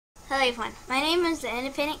Hello everyone, my name is The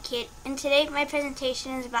Independent Kid, and today my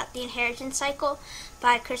presentation is about The Inheritance Cycle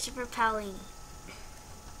by Christopher Paolini.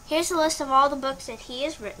 Here's a list of all the books that he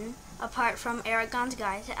has written, apart from Aragon's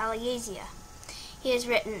Guide to Alagasia. He has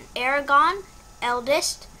written Aragon,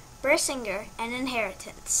 Eldest, Bersinger, and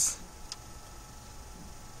Inheritance.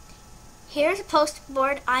 Here's a poster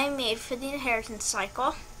board I made for The Inheritance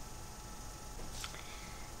Cycle.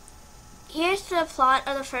 Here's the plot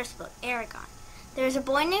of the first book, Aragon. There is a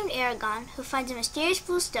boy named Aragon who finds a mysterious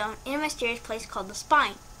blue stone in a mysterious place called the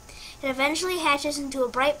Spine. It eventually hatches into a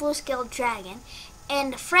bright blue-scaled dragon,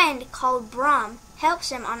 and a friend called Brom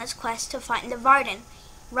helps him on his quest to find the Varden,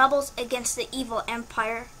 rebels against the evil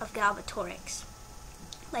empire of Galbatorix.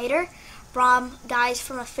 Later, Brom dies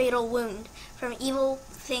from a fatal wound from evil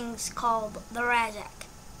things called the Razak.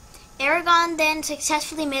 Aragon then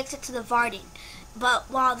successfully makes it to the Varden,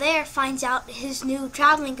 but while there finds out his new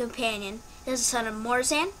traveling companion is the son of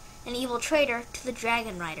Morzan, an evil traitor to the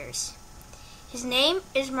Dragon Riders. His name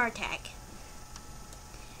is Murtagh.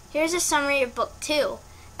 Here's a summary of Book 2,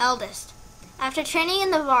 Eldest. After training in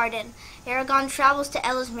the Varden, Aragon travels to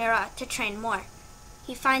Elismira to train more.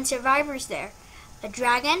 He finds survivors there, a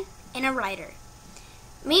dragon and a rider.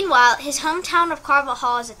 Meanwhile, his hometown of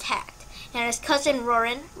Carvajal is attacked, and his cousin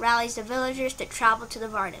Roran rallies the villagers to travel to the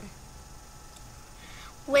Varden.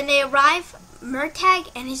 When they arrive,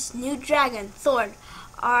 Murtagh and his new dragon, Thorn,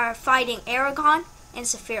 are fighting Aragon and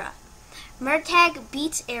Saphira. Murtagh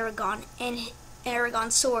beats Aragon, and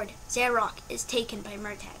Aragon's sword, Zarok, is taken by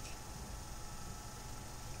Murtagh.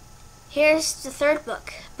 Here's the third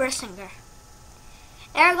book, Bersinger.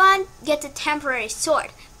 Aragon gets a temporary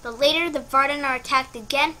sword, but later the Varden are attacked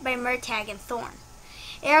again by Murtagh and Thorn.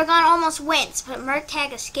 Aragon almost wins, but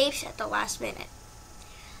Murtagh escapes at the last minute.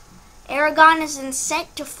 Aragon is then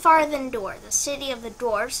sent to Farthindor, the city of the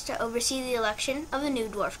dwarves, to oversee the election of a new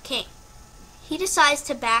dwarf king. He decides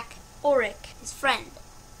to back Auric, his friend.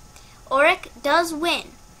 Auric does win,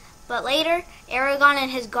 but later Aragon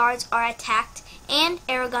and his guards are attacked, and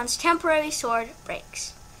Aragon's temporary sword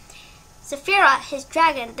breaks. Saphira, his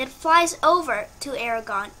dragon, then flies over to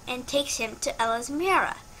Aragon and takes him to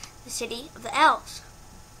Elismira, the city of the elves.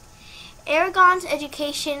 Aragon's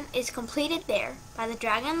education is completed there by the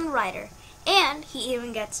dragon and the rider, and he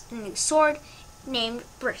even gets a new sword named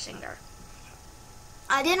Bersinger.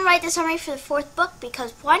 I didn't write the summary for the fourth book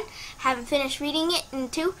because 1, I haven't finished reading it,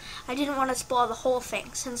 and 2, I didn't want to spoil the whole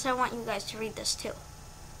thing since I want you guys to read this too.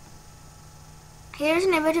 Here's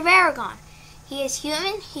an image of Aragon. He is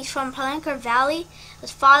human, he's from Palancar Valley.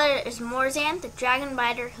 His father is Morzan, the dragon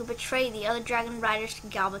rider who betrayed the other dragon riders to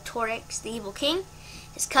Galbatorix, the evil king.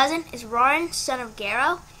 His cousin is Roran, son of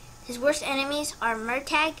Garrow. His worst enemies are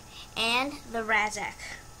Murtagh and the Razak.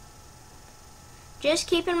 Just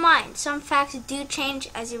keep in mind, some facts do change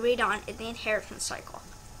as you read on in the Inheritance Cycle.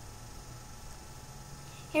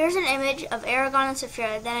 Here's an image of Aragon and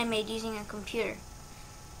Saphira that I made using a computer.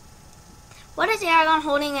 What is Aragon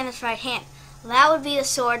holding in his right hand? Well, that would be the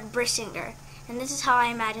sword Bersinger, and this is how I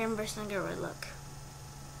imagine Bersinger would look.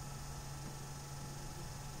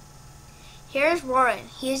 Here's Roran.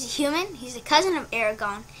 He is a human. He's the cousin of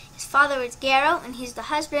Aragon. His father is Garrow, and he's the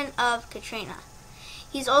husband of Katrina.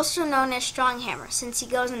 He's also known as Stronghammer, since he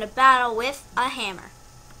goes into battle with a hammer.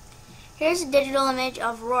 Here's a digital image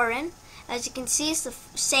of Roran. As you can see, it's the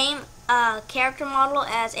same character model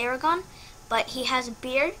as Aragon, but he has a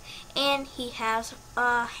beard, and he has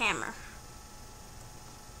a hammer.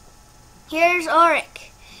 Here's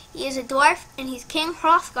Auric. He is a dwarf, and he's King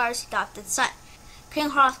Hrothgar's adopted son.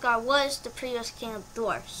 King Hrothgar was the previous king of the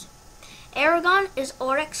dwarves. Aragon is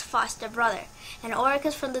Auric's foster brother, and Auric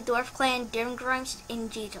is from the dwarf clan Dirmgrunst in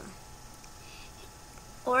Geatum.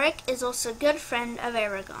 Auric is also a good friend of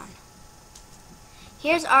Aragon.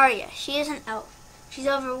 Here's Arya. She is an elf. She's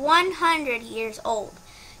over 100 years old.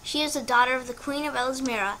 She is the daughter of the Queen of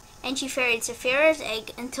Elismira, and she ferried Saphira's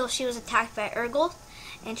egg until she was attacked by Urgol,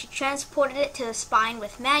 and she transported it to the Spine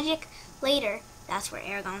with magic. Later, that's where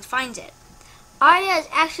Aragon finds it. Arya is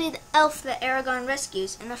actually the elf that Aragon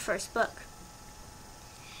rescues in the first book.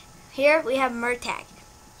 Here we have Murtagh.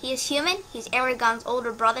 He is human, he's Aragon's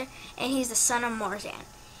older brother, and he's the son of Morzan.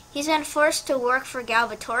 He's been forced to work for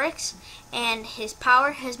Galbatorix, and his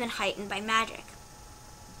power has been heightened by magic.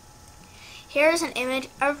 Here is an image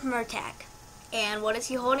of Murtagh. And what is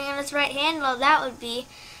he holding in his right hand? Well, that would be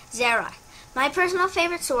Zarok, my personal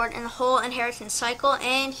favorite sword in the whole Inheritance Cycle,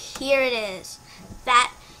 and here it is.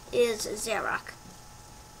 That is Zarok.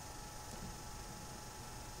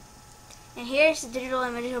 And here's the digital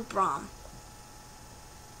image of Brom.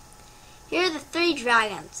 Here are the 3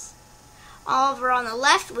 dragons. Over on the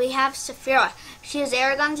left, we have Saphira. She is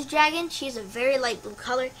Aragon's dragon. She is a very light blue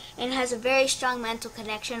color and has a very strong mental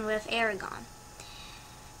connection with Aragon.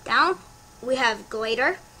 Down, we have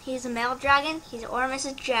Glader. He's a male dragon. He's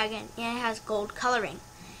Ormus's dragon and has gold coloring.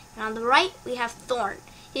 And on the right, we have Thorn.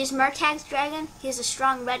 He is Murtag's dragon. He has a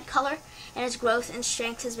strong red color, and his growth and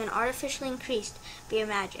strength has been artificially increased via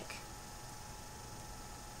magic.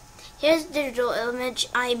 Here's a digital image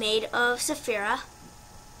I made of Saphira.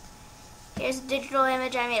 Here's a digital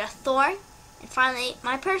image I made of Thorn. And finally,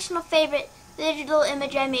 my personal favorite, the digital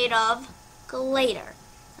image I made of Glader.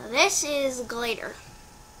 Now this is Glader.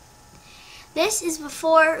 This is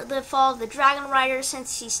before the fall of the Dragon Rider,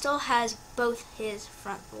 since he still has both his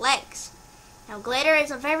front legs. Now Glader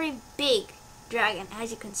is a very big dragon,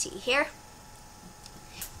 as you can see here.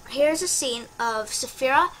 Here's a scene of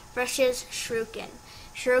Saphira versus Shuriken.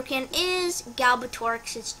 Shuriken is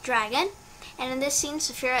Galbatorix's dragon, and in this scene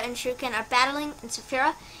Saphira and Shuriken are battling, and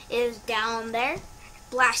Saphira is down there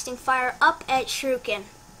blasting fire up at Shuriken.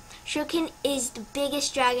 Shuriken is the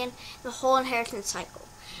biggest dragon in the whole inheritance cycle,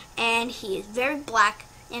 and he is very black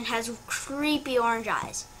and has creepy orange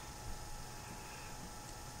eyes.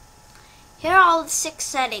 Here are all the 6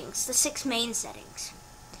 settings, the 6 main settings.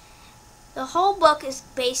 The whole book is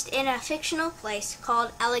based in a fictional place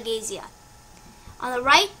called Alagasia. On the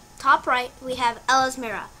right, top right, we have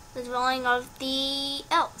Elasmira, the dwelling of the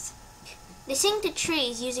elves. They sing to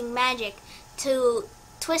trees using magic to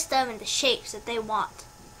twist them into shapes that they want.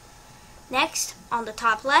 Next, on the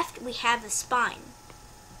top left, we have the Spine.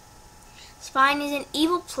 Spine is an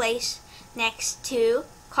evil place next to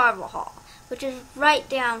Carvajal, which is right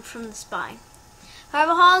down from the Spine.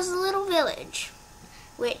 Carvajal is a little village,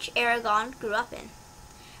 which Aragon grew up in.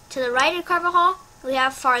 To the right of Carvajal, we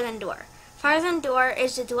have Farthendor. Farthendor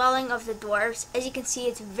is the dwelling of the dwarves. As you can see,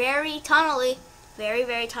 it's very tunnely, very,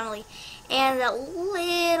 very tunnely. And that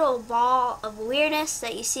little ball of weirdness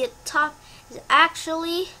that you see at the top is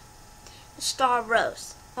actually the Star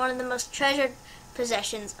Rose, one of the most treasured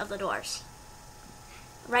possessions of the dwarves.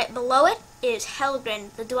 Right below it is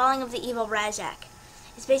Helgrin, the dwelling of the evil Razak.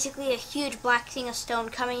 It's basically a huge black thing of stone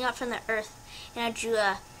coming up from the earth, and I drew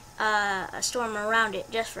a storm around it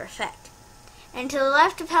just for effect. And to the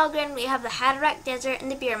left of Helgrin, we have the Hatterack Desert and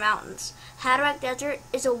the Beer Mountains. Hatterack Desert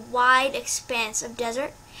is a wide expanse of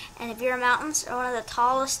desert, and the Beer Mountains are one of the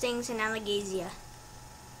tallest things in Alagasia.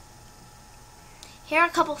 Here are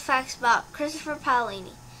a couple facts about Christopher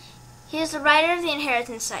Paolini. He is the writer of the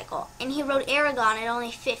Inheritance Cycle, and he wrote Aragon at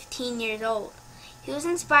only 15 years old. He was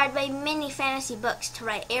inspired by many fantasy books to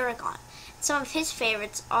write Aragon. Some of his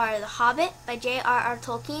favorites are The Hobbit by J.R.R.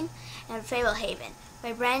 Tolkien and Fablehaven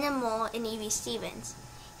by Brandon Mull and E.V. Stevens.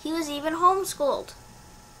 He was even homeschooled.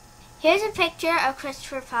 Here's a picture of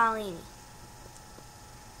Christopher Paolini.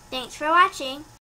 Thanks for watching.